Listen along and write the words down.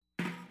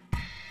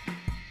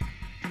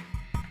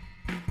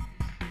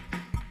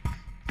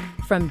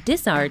From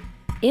DisArt,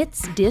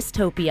 it's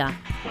DIStopia.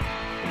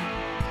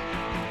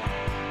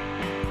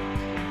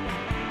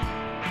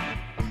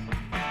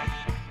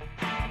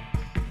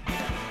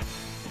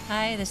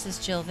 Hi, this is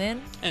Jill Vin.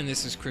 And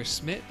this is Chris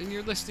Smit, and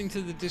you're listening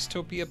to the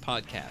DIStopia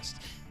podcast,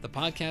 the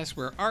podcast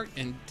where art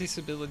and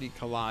disability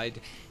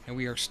collide, and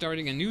we are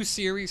starting a new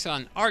series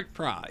on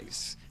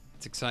ArtPrize.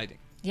 It's exciting.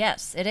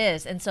 Yes, it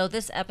is. And so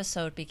this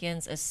episode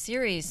begins a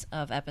series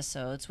of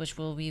episodes, which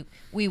we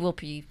will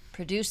be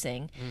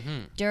producing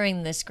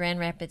during this Grand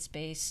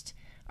Rapids-based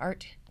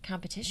art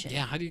competition.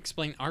 Yeah, how do you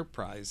explain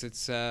ArtPrize?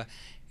 It's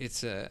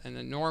an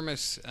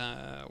enormous,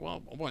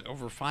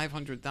 over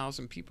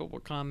 500,000 people will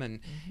come and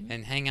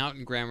hang out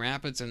in Grand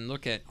Rapids and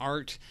look at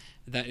art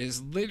that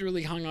is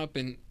literally hung up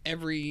in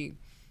every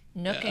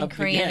nook and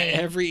cranny.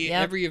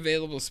 Every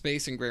available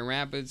space in Grand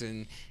Rapids,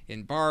 and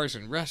in bars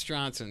and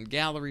restaurants and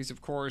galleries,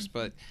 of course,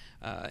 but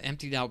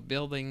emptied out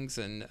buildings,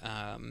 and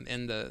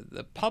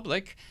the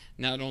public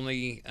not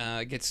only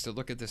gets to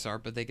look at this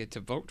art, but they get to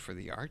vote for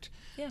the art.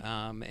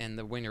 Yeah. And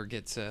the winner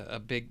gets a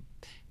big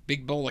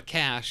bowl of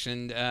cash,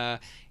 and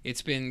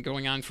it's been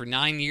going on for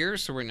 9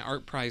 years, so we're in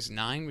ArtPrize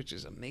 9, which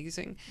is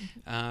amazing.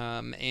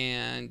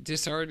 And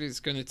DisArt is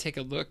going to take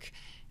a look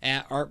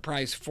at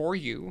ArtPrize for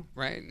you,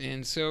 right?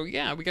 And so,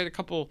 yeah, we got a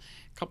couple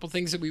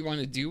things that we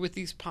want to do with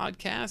these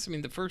podcasts. I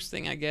mean, the first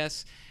thing, I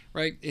guess,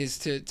 right, is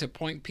to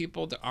point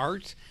people to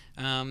art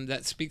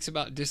that speaks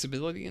about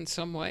disability in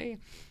some way,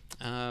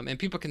 and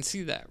people can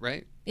see that,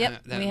 right?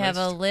 Yep, we have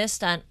a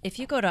list on, if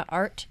you go to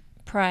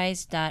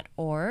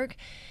artprize.org,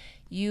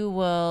 you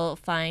will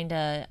find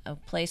a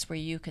place where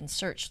you can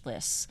search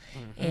lists,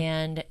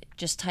 and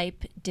just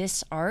type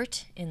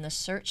DisArt in the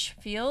search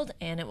field,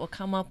 and it will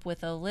come up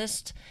with a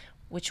list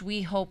which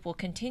we hope will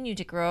continue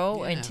to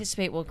grow,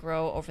 anticipate will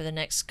grow over the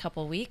next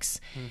couple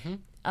weeks,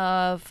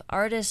 of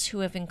artists who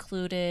have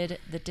included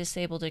the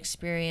disabled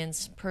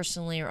experience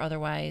personally or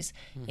otherwise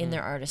in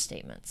their artist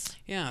statements.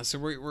 Yeah, so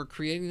we're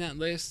creating that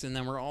list, and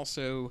then we're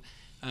also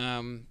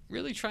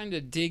really trying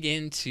to dig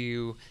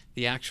into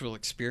the actual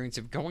experience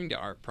of going to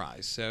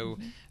ArtPrize. So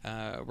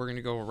we're going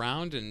to go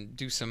around and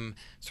do some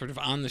sort of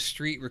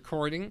on-the-street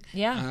recording,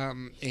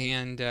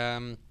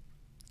 and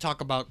talk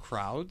about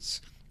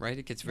crowds. Right,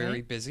 it gets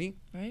very busy.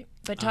 Right,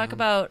 but talk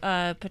about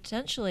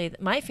potentially.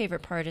 My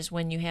favorite part is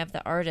when you have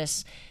the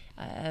artists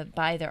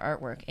buy their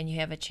artwork, and you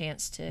have a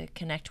chance to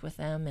connect with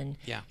them and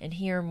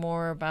hear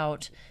more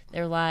about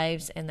their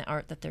lives and the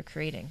art that they're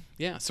creating.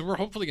 Yeah, so we're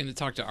hopefully going to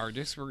talk to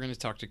artists. We're going to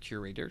talk to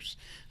curators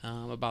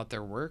about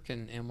their work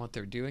and what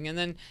they're doing, and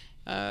then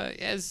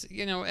as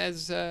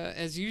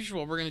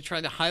usual, we're going to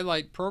try to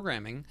highlight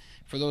programming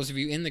for those of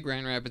you in the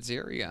Grand Rapids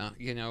area.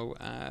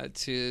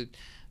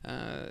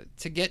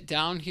 To get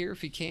down here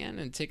if you can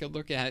and take a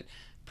look at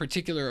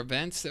particular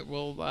events that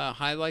we'll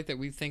highlight that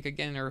we think,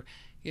 again, are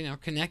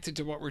connected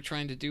to what we're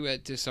trying to do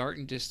at DisArt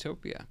and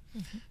DisTopia.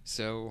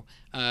 So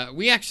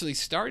we actually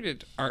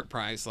started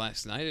ArtPrize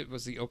last night. It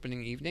was the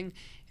opening evening,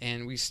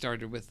 and we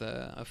started with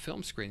a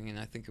film screening, and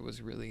I think it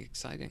was really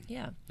exciting.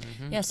 Yeah,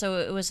 so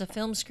it was a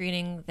film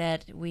screening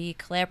that we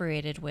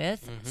collaborated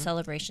with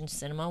Celebration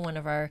Cinema, one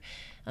of our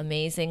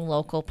amazing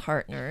local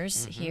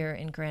partners here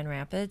in Grand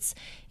Rapids,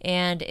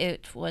 and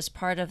it was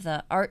part of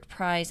the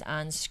ArtPrize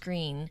on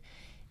Screen.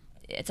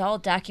 It's all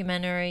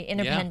documentary,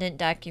 independent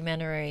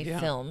documentary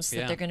films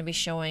that they're going to be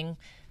showing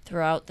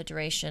throughout the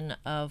duration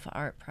of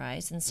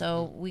ArtPrize. And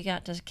so we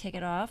got to kick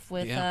it off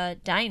with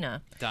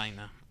Dina.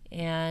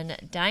 And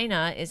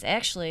Dina is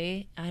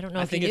actually, I don't know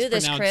if you knew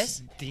this,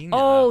 Chris. Dina,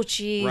 oh,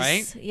 geez.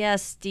 Right?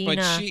 Yes,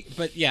 Dina.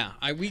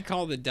 We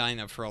called it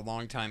Dina for a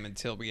long time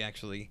until we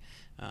actually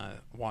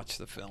watch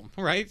the film,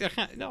 right?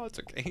 No, it's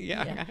okay.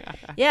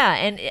 Yeah,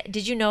 and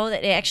did you know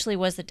that it actually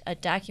was a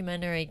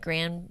documentary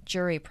grand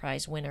jury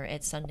prize winner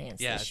at Sundance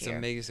this year? Yeah, it's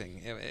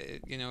amazing.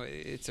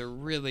 It's a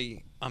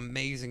really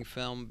amazing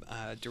film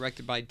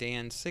directed by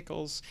Dan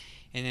Sickles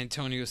and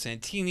Antonio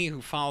Santini,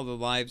 who follow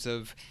the lives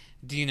of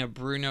Dina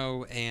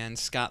Bruno and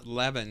Scott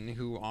Levin,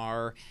 who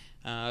are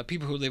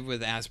people who live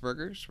with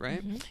Asperger's,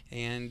 right?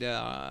 And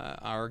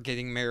are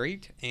getting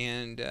married,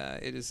 and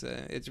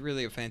it's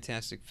really a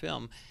fantastic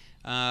film.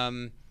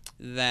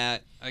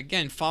 That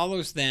again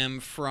follows them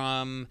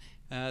from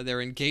their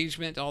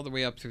engagement all the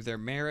way up through their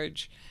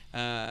marriage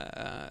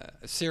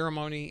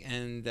ceremony,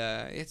 and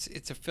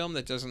it's a film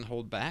that doesn't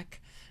hold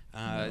back.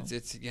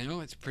 It's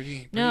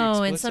pretty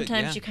explicit, and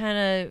sometimes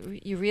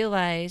you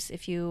realize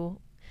if you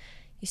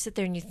sit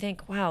there and you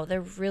think, wow,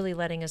 they're really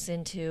letting us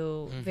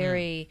into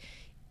very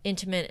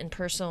intimate and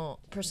personal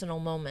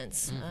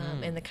moments,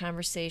 and the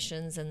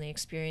conversations and the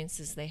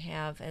experiences they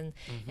have, and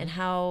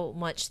how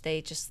much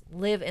they just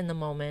live in the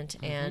moment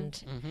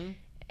and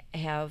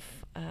have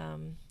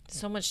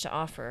so much to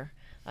offer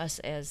us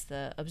as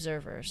the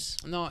observers.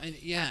 No, and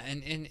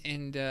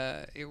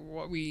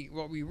what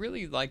we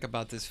really like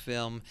about this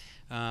film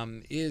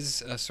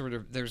is a sort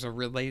of, there's a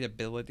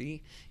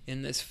relatability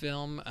in this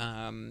film,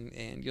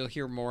 and you'll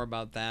hear more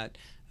about that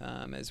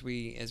as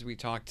we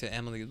talk to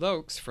Emily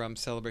Lokes from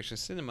Celebration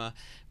Cinema.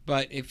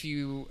 But if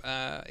you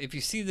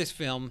see this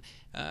film,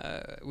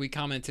 we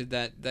commented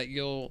that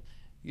you'll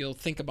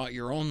think about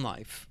your own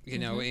life,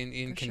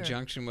 in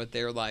conjunction with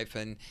their life,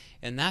 and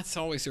that's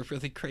always a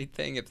really great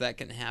thing if that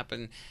can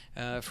happen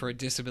for a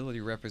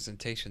disability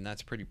representation.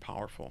 That's pretty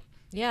powerful.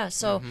 Yeah,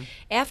 so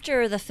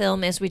after the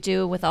film, as we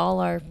do with all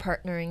our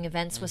partnering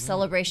events with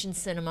Celebration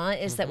Cinema,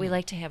 is that we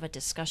like to have a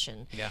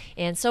discussion. Yeah.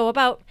 And so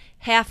about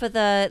half of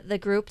the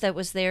group that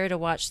was there to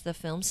watch the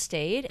film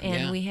stayed,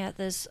 and we had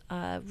this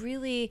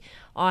really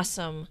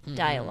awesome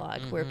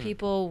dialogue where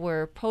people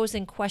were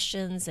posing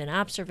questions and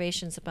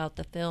observations about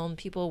the film.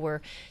 People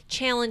were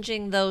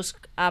challenging those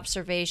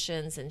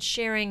observations and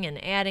sharing and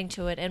adding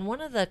to it. And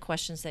one of the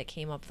questions that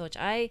came up, which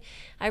I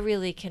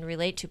really can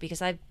relate to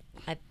because I've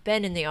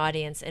been in the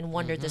audience and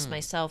wondered this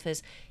myself,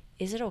 is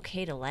it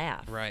okay to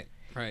laugh? Right.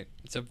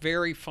 It's a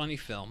very funny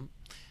film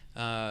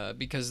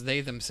because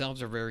they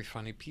themselves are very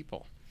funny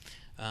people.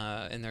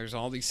 And there's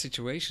all these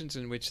situations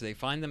in which they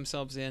find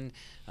themselves in,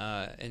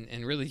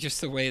 and really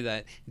just the way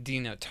that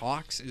Dina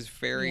talks is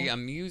very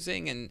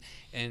amusing,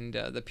 and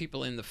the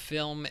people in the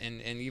film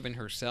and even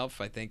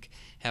herself, I think,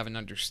 have an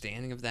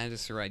understanding of that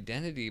as her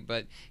identity.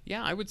 But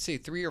yeah, I would say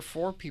 3 or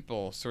 4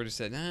 people sort of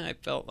said, I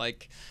felt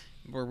like,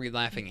 were we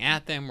laughing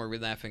at them? Were we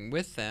laughing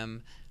with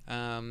them?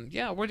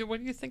 What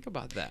do you think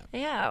about that?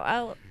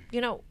 Yeah,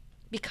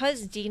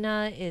 because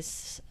Dina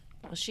is,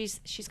 she's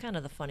kind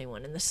of the funny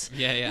one in this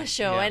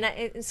show,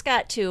 and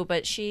Scott too,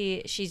 but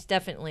she's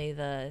definitely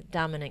the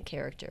dominant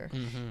character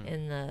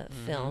in the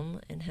film,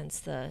 and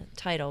hence the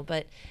title.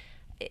 But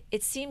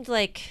it seemed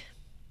like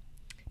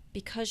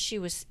because she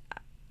was,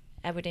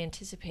 I would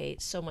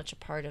anticipate, so much a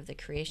part of the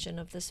creation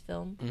of this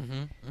film,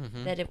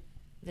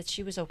 that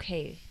she was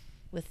okay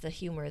with the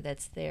humor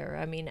that's there.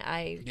 I mean,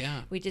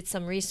 we did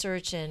some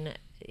research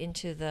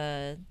into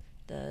the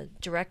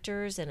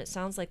directors, and it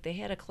sounds like they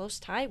had a close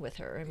tie with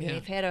her. I mean,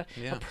 they've had a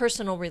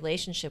personal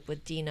relationship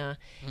with Dina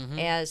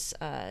as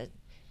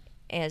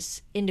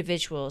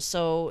individuals.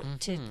 So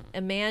to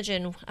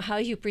imagine how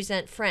you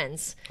present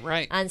friends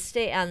on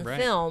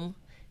film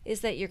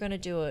is that you're going to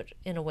do it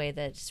in a way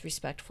that's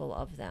respectful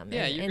of them.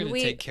 Yeah, you're going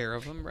to take care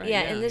of them, right?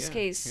 Yeah, in this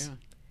case,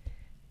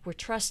 we're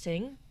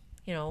trusting,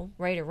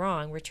 right or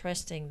wrong, we're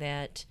trusting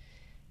that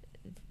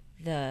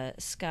the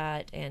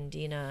Scott and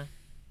Dina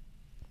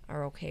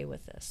are okay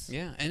with this.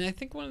 Yeah, and I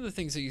think one of the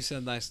things that you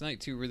said last night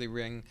too really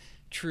rang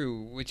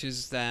true, which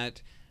is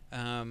that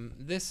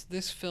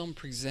this film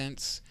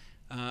presents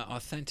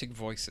authentic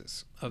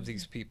voices of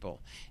these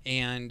people,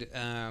 and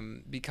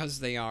because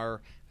they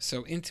are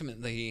so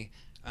intimately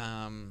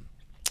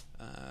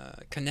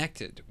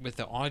connected with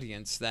the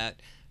audience,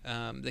 that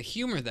the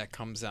humor that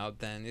comes out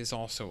then is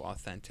also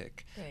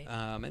authentic. Right.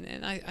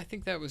 And I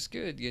think that was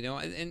good,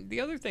 And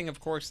the other thing, of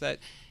course, that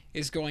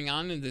is going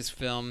on in this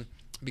film,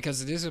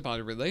 because it is about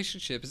a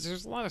relationship, is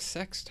there's a lot of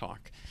sex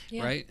talk,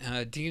 right?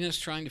 Dina's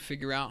trying to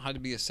figure out how to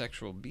be a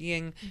sexual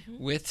being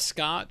with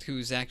Scott,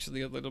 who's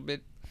actually a little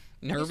bit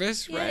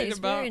nervous, right? He's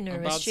about very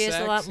nervous. about she sex.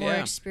 has a lot more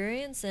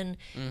experience, and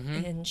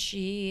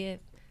she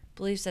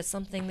believes that's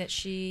something that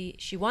she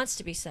wants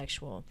to be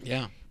sexual.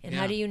 And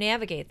how do you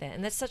navigate that?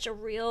 And that's such a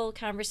real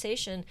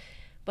conversation.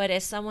 But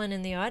as someone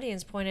in the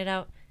audience pointed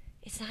out,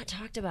 it's not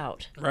talked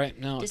about. Right.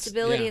 No.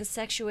 Disability and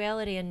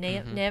sexuality and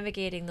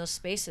navigating those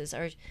spaces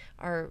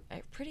are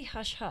pretty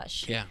hush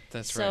hush. Yeah,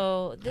 that's right.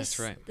 So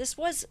this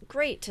was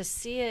great to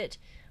see it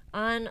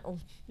on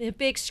a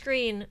big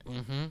screen,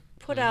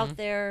 put out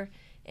there.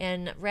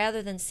 And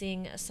rather than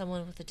seeing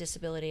someone with a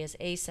disability as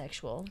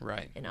asexual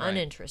and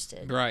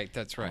uninterested,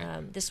 that's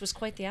right. This was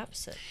quite the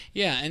opposite.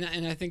 Yeah,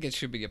 and I think it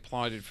should be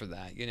applauded for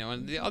that,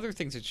 And the other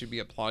things it should be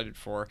applauded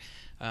for,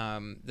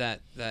 that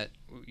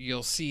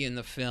you'll see in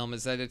the film,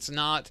 is that it's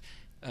not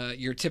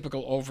your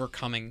typical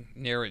overcoming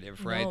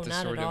narrative, right? No, the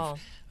not sort at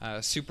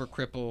of super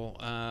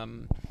cripple,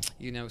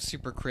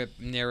 super crip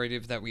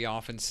narrative that we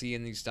often see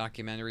in these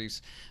documentaries.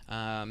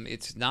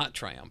 It's not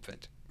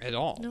triumphant at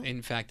all. No.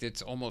 In fact,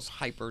 it's almost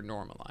hyper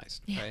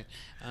normalized, right?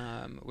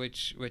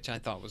 Which I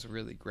thought was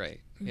really great.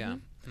 Yeah.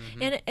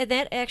 And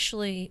that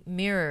actually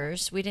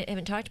mirrors, we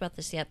haven't talked about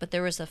this yet, but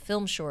there was a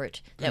film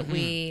short that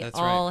we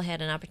all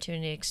had an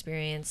opportunity to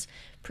experience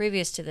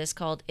previous to this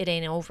called It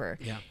Ain't Over.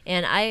 Yeah.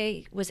 And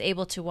I was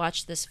able to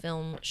watch this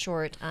film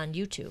short on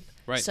YouTube.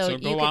 Right, so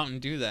go out and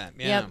do that.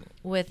 Yeah. Yep,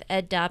 with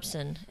Ed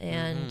Dobson.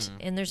 And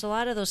there's a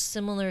lot of those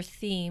similar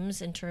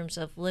themes in terms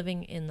of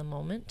living in the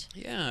moment.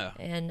 Yeah.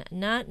 And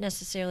not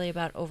necessarily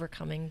about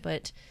overcoming,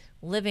 but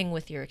living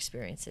with your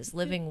experiences,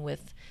 living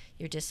with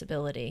your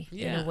disability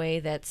in a way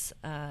that's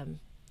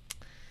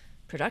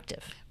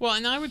productive. Well,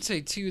 and I would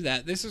say, too,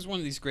 that this is one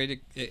of these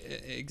great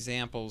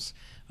examples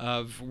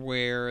of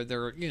where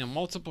there are,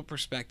 multiple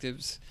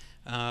perspectives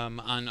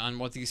on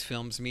what these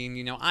films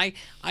mean.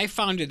 I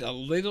found it a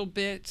little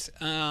bit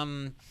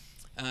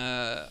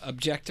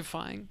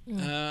objectifying.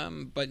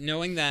 But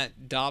knowing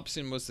that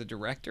Dobson was the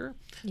director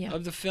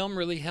of the film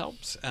really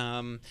helps.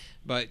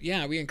 But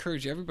yeah, we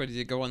encourage everybody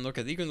to go and look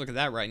at. You can look at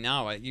that right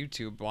now at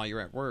YouTube while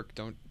you're at work.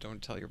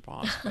 Don't tell your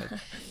boss.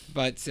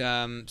 But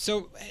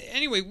so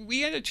anyway,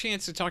 we had a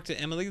chance to talk to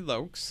Emily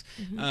Lokes,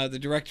 the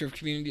director of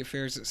community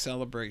affairs at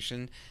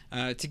Celebration,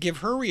 to give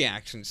her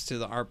reactions to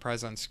the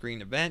ArtPrize on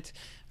Screen event.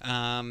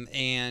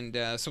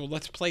 So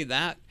let's play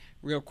that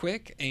real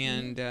quick,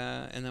 and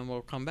then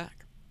we'll come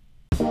back.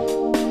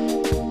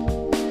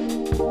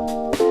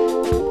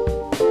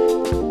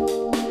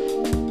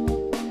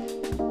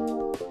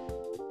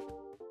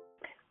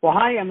 Well,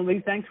 hi,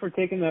 Emily. Thanks for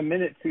taking a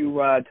minute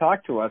to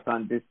talk to us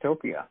on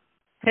DIStopia.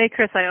 Hey,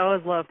 Chris. I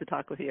always love to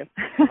talk with you.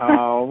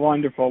 Oh,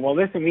 wonderful. Well,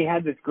 listen, we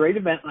had this great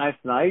event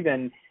last night,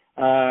 and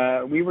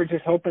we were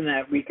just hoping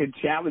that we could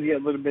chat with you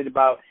a little bit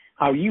about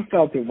how you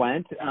felt it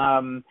went.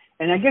 And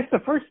I guess the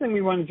first thing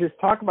we want to just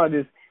talk about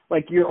is,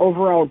 like, your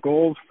overall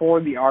goals for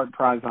the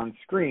ArtPrize on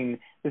Screen.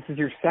 This is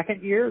your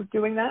second year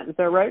doing that, is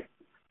that right?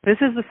 This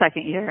is the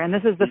second year, and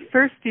this is the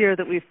first year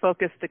that we've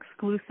focused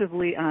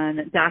exclusively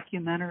on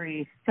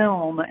documentary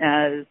film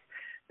as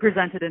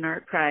presented in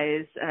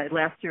ArtPrize.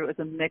 Last year it was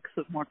a mix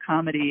of more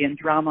comedy and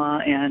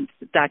drama and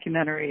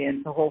documentary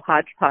and the whole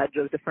hodgepodge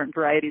of different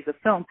varieties of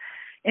film.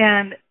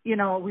 And, you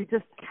know, we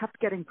just kept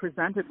getting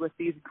presented with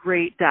these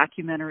great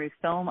documentary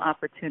film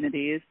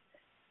opportunities,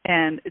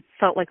 and it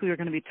felt like we were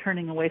going to be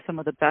turning away some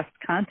of the best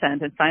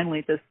content, and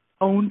finally just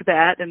owned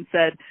that and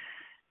said,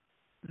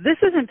 this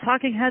isn't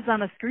talking heads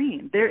on a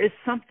screen. There is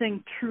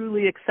something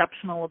truly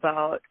exceptional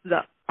about the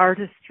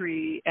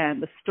artistry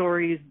and the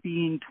stories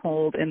being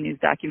told in these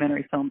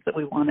documentary films that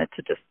we wanted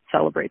to just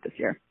celebrate this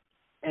year.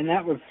 And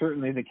that was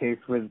certainly the case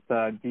with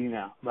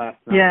Dina last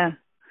night. Yeah.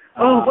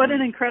 Oh, what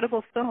an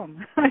incredible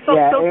film. I felt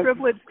so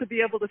privileged to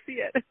be able to see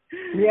it.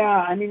 Yeah,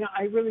 I mean,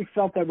 I really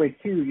felt that way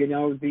too. You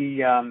know,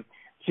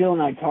 Jill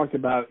and I talked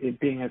about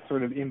it being a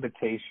sort of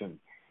invitation,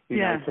 you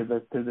know,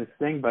 to this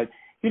thing. But,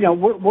 you know,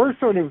 we're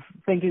sort of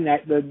thinking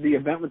that the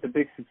event was a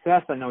big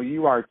success. I know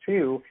you are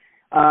too.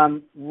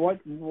 What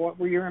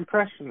were your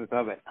impressions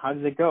of it? How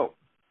did it go?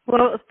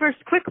 Well,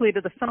 first, quickly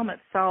to the film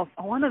itself,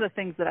 one of the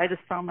things that I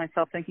just found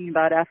myself thinking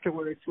about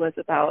afterwards was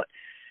about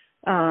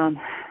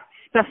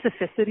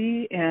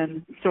specificity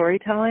in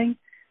storytelling,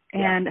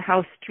 and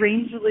how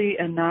strangely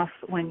enough,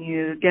 when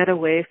you get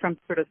away from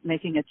sort of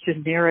making a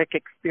generic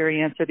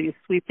experience or these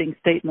sweeping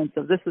statements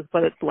of this is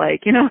what it's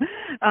like, you know,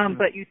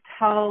 but you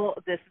tell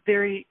this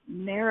very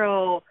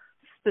narrow,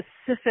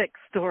 specific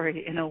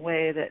story in a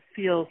way that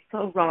feels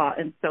so raw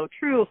and so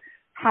true,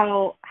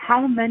 how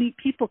many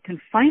people can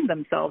find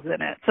themselves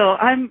in it. So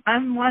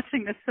I'm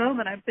watching this film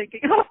and I'm thinking,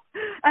 oh,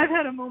 I've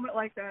had a moment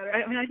like that.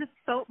 I mean, I just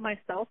felt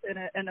myself in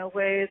it in a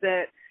way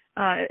that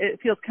it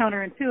feels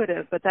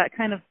counterintuitive, but that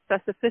kind of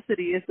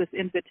specificity is this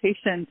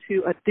invitation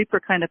to a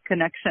deeper kind of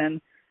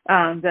connection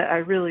that I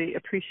really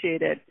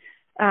appreciated.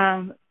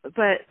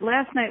 But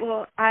last night,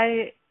 well,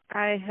 I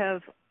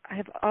have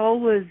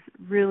always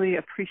really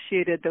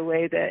appreciated the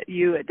way that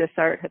you at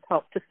DisArt have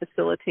helped to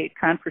facilitate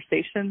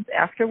conversations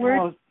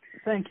afterwards. Oh,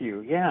 thank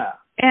you. Yeah.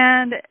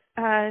 And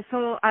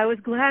so I was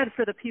glad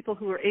for the people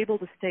who were able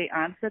to stay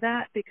on for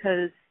that,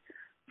 because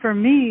for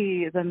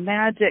me, the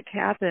magic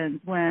happens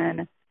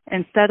when,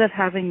 instead of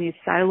having these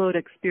siloed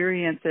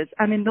experiences,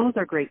 I mean, those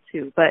are great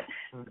too, but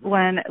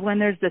when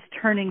there's this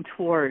turning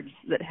towards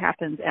that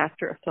happens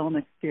after a film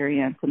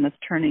experience, and this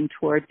turning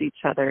towards each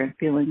other and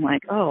feeling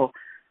like, oh,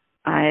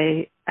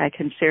 I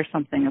can share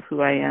something of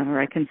who I am, or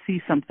I can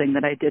see something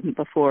that I didn't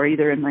before,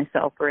 either in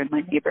myself or in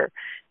my neighbor.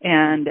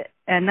 And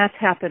that's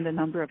happened a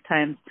number of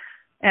times.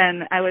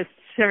 And I was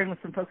sharing with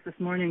some folks this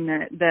morning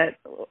that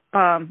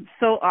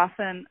so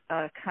often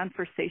a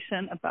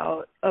conversation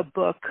about a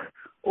book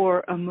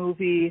or a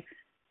movie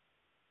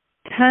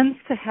tends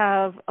to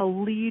have a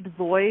lead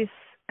voice,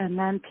 and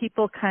then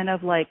people kind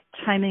of like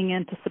chiming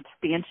in to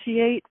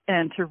substantiate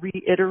and to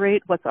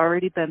reiterate what's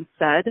already been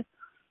said.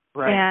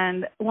 Right.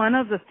 And one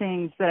of the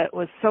things that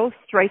was so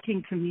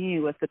striking to me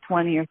with the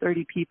 20 or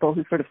 30 people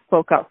who sort of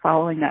spoke out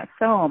following that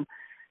film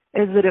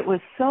is that it was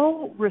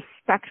so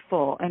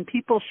respectful, and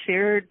people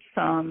shared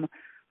some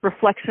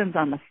reflections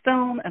on the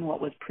film and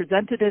what was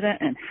presented in it,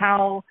 and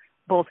how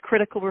both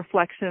critical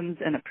reflections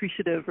and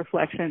appreciative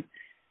reflections.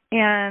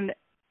 And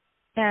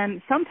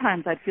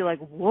sometimes I'd feel like,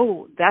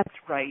 whoa, that's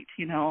right,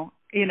 you know,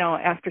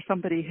 after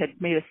somebody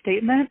had made a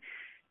statement,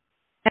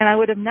 and I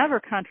would have never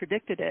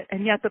contradicted it.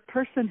 And yet the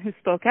person who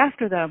spoke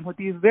after them would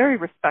be very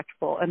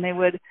respectful, and they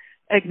would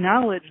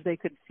acknowledge they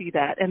could see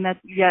that, and that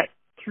yet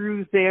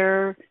through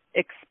their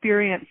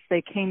experience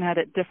they came at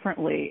it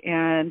differently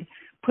and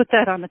put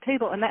that on the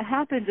table. And that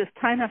happened just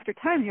time after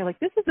time. You're like,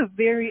 this is a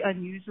very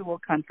unusual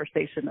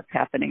conversation that's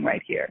happening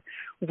right here,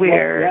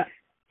 where,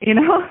 you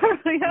know.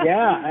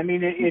 Yeah, I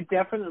mean, it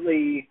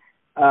definitely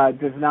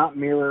does not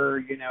mirror,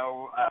 you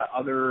know,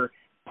 other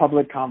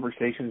public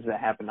conversations that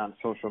happen on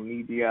social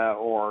media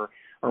or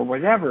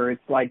whatever.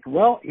 It's like,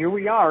 well, here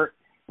we are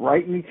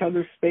right in each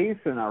other's space,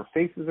 and our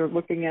faces are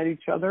looking at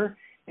each other,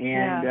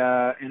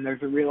 and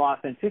there's a real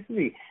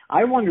authenticity.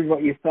 I wondered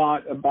what you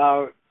thought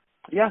about,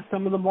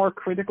 some of the more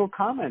critical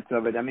comments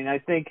of it. I mean, I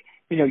think,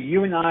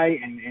 you and I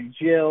and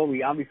Jill,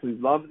 we obviously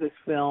love this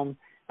film,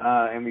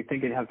 and we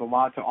think it has a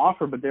lot to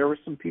offer, but there were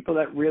some people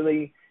that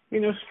really,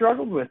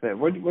 struggled with it.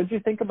 What did you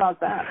think about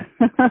that?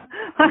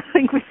 I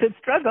think we should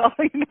struggle,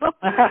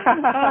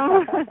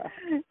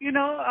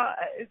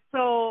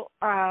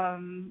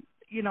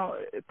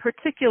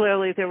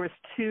 particularly there was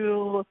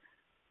two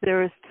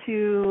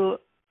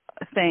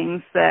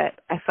things that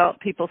I felt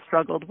people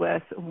struggled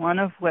with, one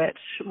of which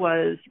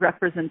was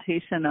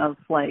representation of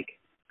bodies,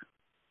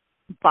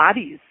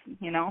 bodies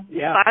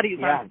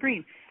on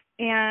screen.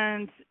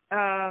 And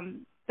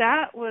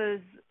that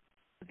was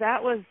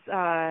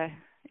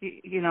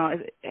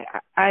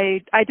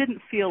I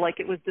didn't feel like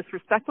it was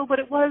disrespectful, but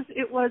it was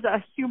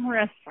a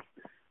humorous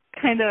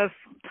kind of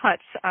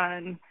touch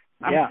on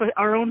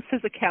our own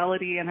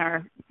physicality and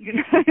our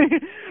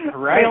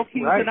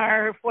frailties and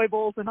our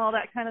foibles and all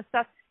that kind of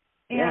stuff.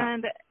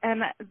 And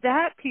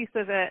that piece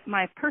of it,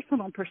 my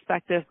personal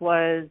perspective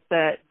was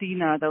that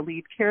Dina, the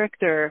lead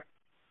character,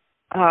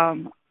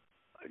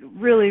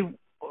 really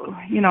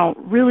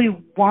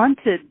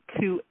wanted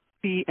to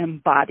be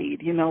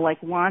embodied,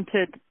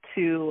 wanted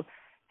to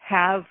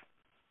have,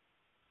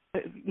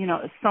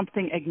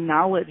 something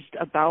acknowledged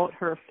about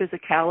her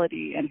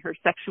physicality and her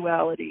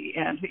sexuality,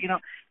 and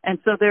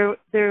so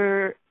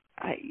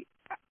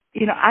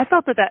I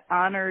felt that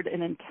honored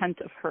an intent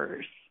of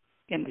hers.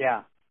 I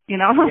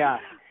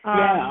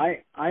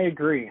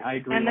agree.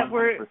 And 100%. That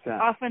we're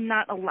often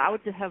not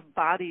allowed to have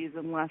bodies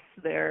unless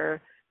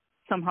they're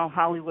somehow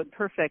Hollywood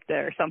perfect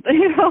or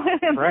something,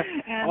 Right.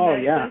 And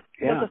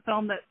this was a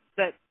film that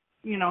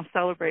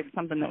celebrated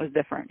something that was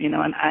different,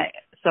 and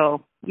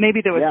so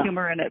maybe there was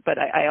humor in it, but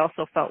I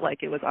also felt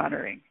like it was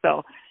honoring.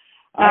 So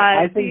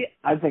I think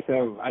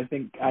so. I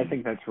think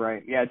that's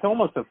right. Yeah, it's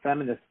almost a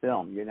feminist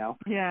film,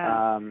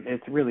 Yeah.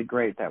 It's really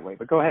great that way.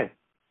 But go ahead.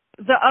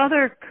 The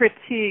other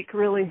critique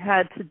really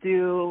had to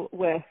do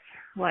with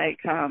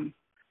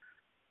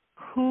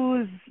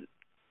who's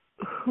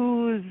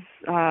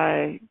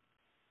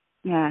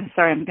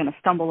sorry, I'm going to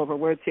stumble over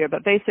words here,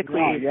 but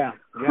basically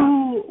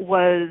who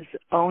was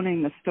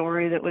owning the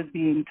story that was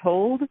being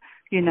told?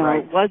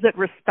 Was it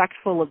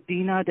respectful of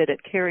Dina? Did it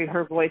carry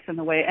her voice in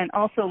the way? And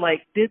also,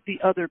 did the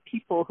other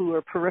people who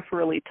were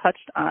peripherally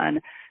touched on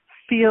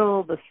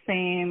feel the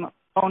same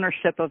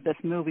ownership of this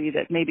movie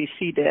that maybe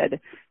she did,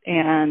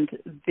 and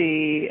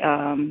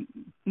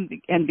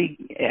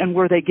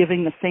were they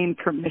giving the same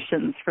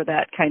permissions for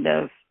that kind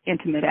of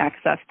intimate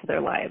access to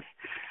their lives?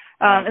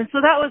 And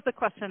so that was the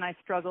question I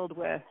struggled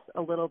with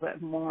a little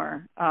bit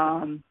more,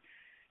 and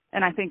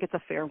I think it's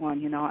a fair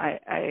one.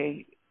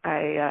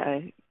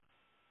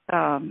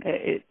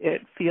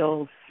 It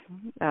feels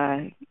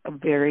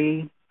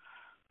very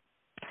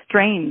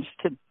strange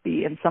to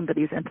be in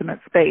somebody's intimate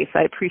space.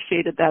 I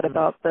appreciated that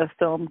about the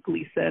film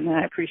Gleason, and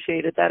I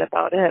appreciated that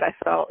about it. I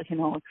felt,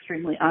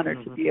 extremely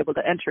honored to be able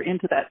to enter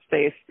into that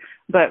space,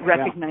 but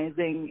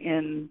recognizing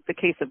in the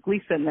case of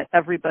Gleason that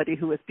everybody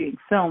who was being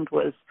filmed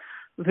was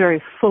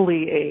very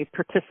fully a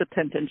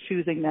participant in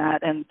choosing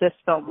that, and this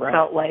film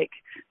felt like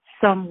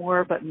some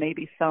were, but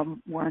maybe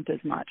some weren't as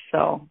much.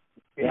 So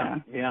yeah.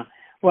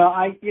 Well,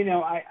 I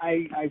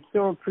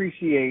so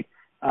appreciate,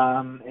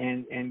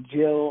 and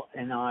Jill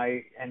and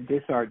I and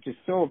DisArt just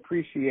so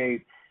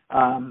appreciate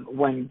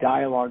when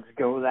dialogues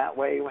go that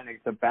way, when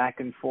it's a back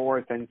and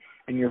forth, and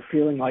you're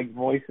feeling like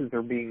voices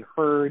are being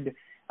heard.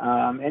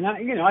 And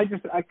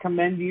I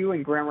commend you,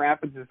 and Grand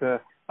Rapids is a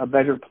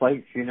better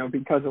place,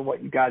 because of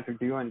what you guys are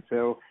doing.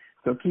 So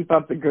keep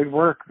up the good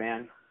work,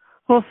 man.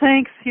 Well,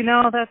 thanks.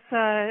 That's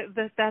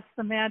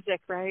the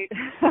magic, right?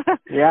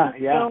 Yeah.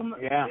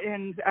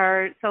 And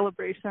our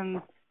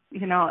celebrations,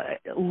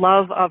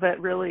 love of it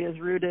really is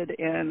rooted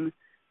in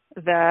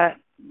that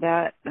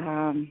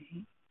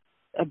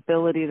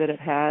ability that it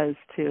has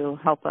to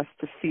help us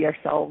to see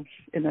ourselves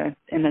in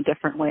a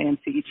different way and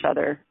see each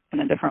other in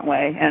a different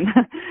way, and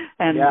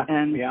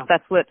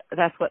that's what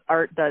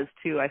art does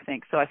too, I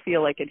think. So I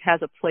feel like it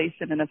has a place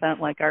in an event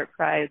like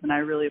ArtPrize, and I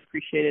really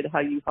appreciated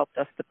how you helped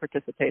us to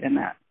participate in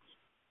that.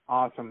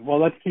 Awesome. Well,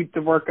 let's keep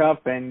the work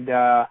up, and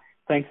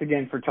thanks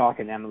again for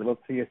talking, Emily. We'll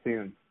see you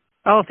soon.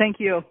 Oh, thank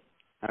you.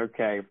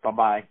 Okay,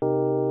 bye-bye.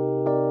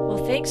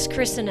 Well, thanks,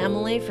 Chris and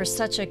Emily, for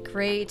such a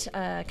great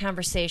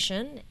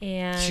conversation.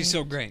 And she's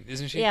so great,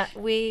 isn't she? Yeah,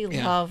 we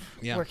love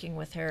working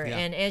with her. Yeah.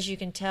 And as you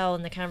can tell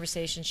in the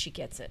conversation, she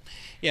gets it.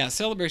 Yeah,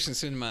 Celebration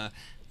Cinema,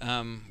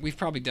 we've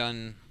probably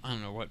done,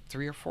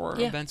 3 or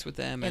 4 events with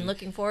them. And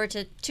looking forward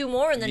to 2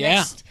 more in the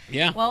next.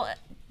 Yeah. Well,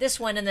 this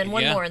one and then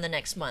one more in the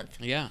next month.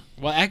 Yeah.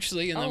 Well,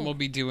 actually, and then we'll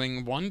be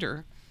doing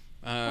Wonder.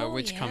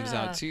 Which comes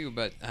out too,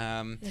 but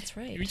that's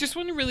right. We just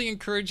want to really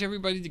encourage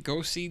everybody to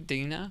go see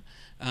Dina.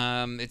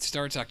 It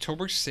starts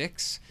October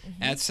 6th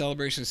at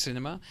Celebration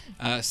Cinema.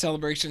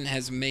 Celebration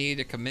has made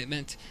a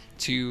commitment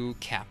to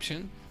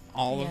caption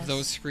all of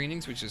those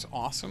screenings, which is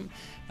awesome.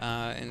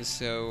 And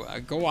so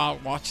go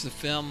out, watch the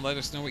film, let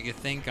us know what you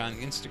think on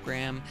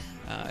Instagram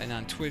and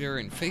on Twitter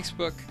and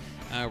Facebook.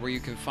 where you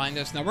can find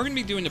us. Now, we're going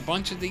to be doing a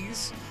bunch of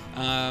these,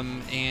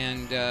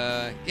 and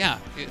they're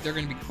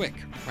going to be quick,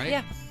 right?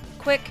 Yeah,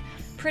 quick,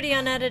 pretty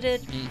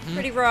unedited,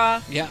 pretty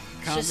raw. Yeah,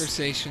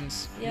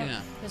 conversations.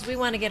 Because we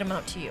want to get them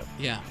out to you.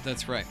 Yeah,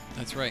 that's right.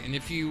 That's right. And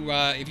if you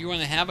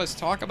want to have us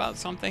talk about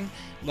something,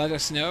 let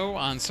us know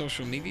on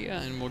social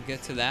media, and we'll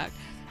get to that.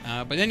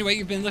 But anyway,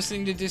 you've been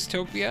listening to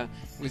DisTopia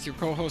with your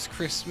co-host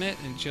Chris Smit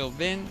and Jill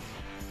Vin.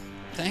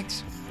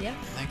 Thanks. Yeah.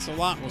 Thanks a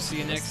lot. We'll see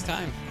you next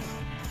time.